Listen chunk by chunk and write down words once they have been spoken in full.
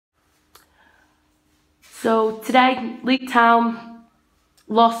So today, Leek Town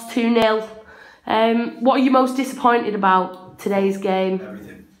lost 2-0. What are you most disappointed about today's game?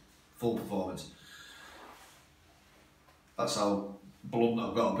 Everything. Full performance. That's how blunt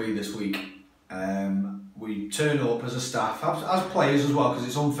I've got to be this week. We turn up as a staff, as players as well, because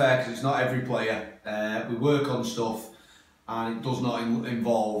it's unfair, because it's not every player. We work on stuff and it does not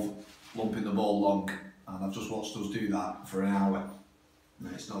involve lumping the ball long. And I've just watched us do that for an hour.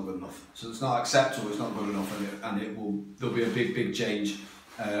 And it's not good enough. So it's not acceptable, it's not good enough, there'll be a big change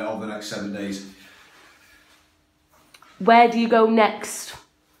over the next 7 days. Where do you go next?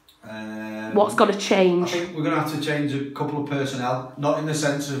 What's got to change? I think we're going to have to change a couple of personnel, not in the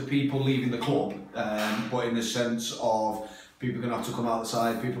sense of people leaving the club, but in the sense of people are going to have to come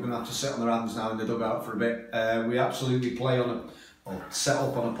outside, people are going to have to sit on their hands now in the dugout for a bit. We absolutely play on set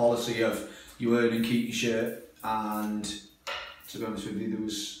up on a policy of you earn and keep your shirt, and to be honest with you, there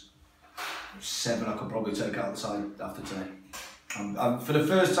was 7 I could probably take outside after today. For the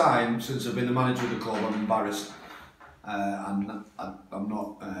first time since I've been the manager of the club, I'm embarrassed. I'm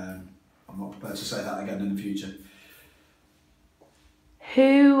not prepared to say that again in the future.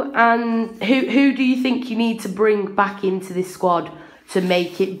 Who do you think you need to bring back into this squad to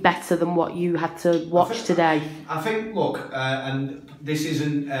make it better than what you had to watch today? I think, look, and this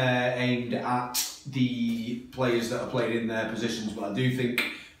isn't aimed at the players that are playing in their positions, but I do think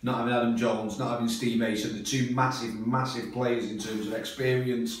not having Adam Jones, not having Steve Mason, the two massive players in terms of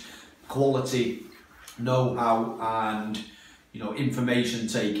experience, quality, know-how and information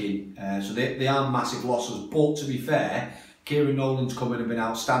taking, so they are massive losses. But to be fair, Kieran Nolan's come in and been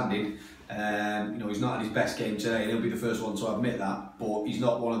outstanding. He's not had his best game today, and he'll be the first one to admit that, but he's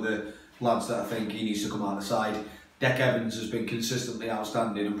not one of the lads that I think he needs to come out the side. Deck Evans has been consistently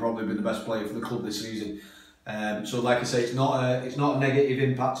outstanding and probably been the best player for the club this season. So like I say, it's not a negative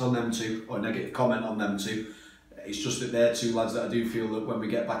impact on them two, or a negative comment on them two. It's just that they're two lads that I do feel that when we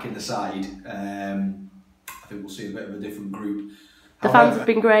get back in the side, I think we'll see a bit of a different group. The fans have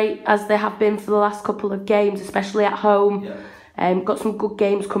been great, as they have been for the last couple of games, especially at home. Yeah. Got some good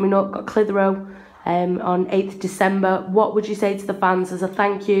games coming up. Got Clitheroe on 8th December. What would you say to the fans as a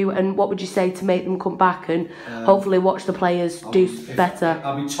thank you, and what would you say to make them come back and hopefully watch the players do better?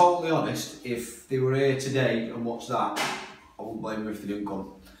 I'll be totally honest, if they were here today and watched that, I wouldn't blame them if they didn't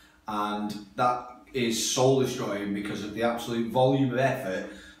come. And that is soul destroying because of the absolute volume of effort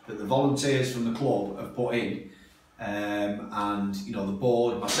that the volunteers from the club have put in. And the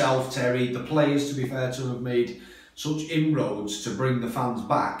board, myself, Terry, the players, to be fair to, have made such inroads to bring the fans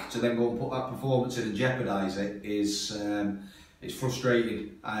back, to then go and put that performance in and jeopardise it is it's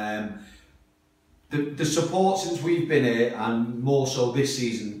frustrating. The support since we've been here, and more so this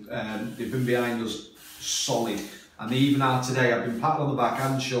season, they've been behind us solid, and they even are today. I've been patted on the back,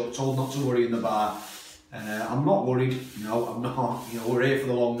 hands shook, told not to worry in the bar. I'm not worried, I'm not, we're here for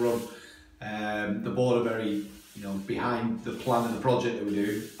the long run. The board are very behind the plan and the project that we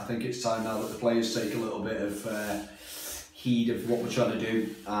do. I think it's time now that the players take a little bit of heed of what we're trying to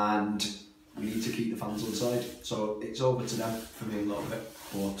do, and we need to keep the fans on side. So it's over to them for me a little bit,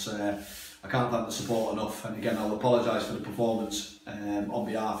 but I can't thank the support enough. And again, I'll apologise for the performance on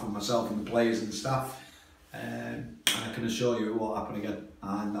behalf of myself and the players and the staff. And I can assure you it won't happen again,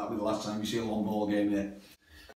 and that'll be the last time you see a long ball game here.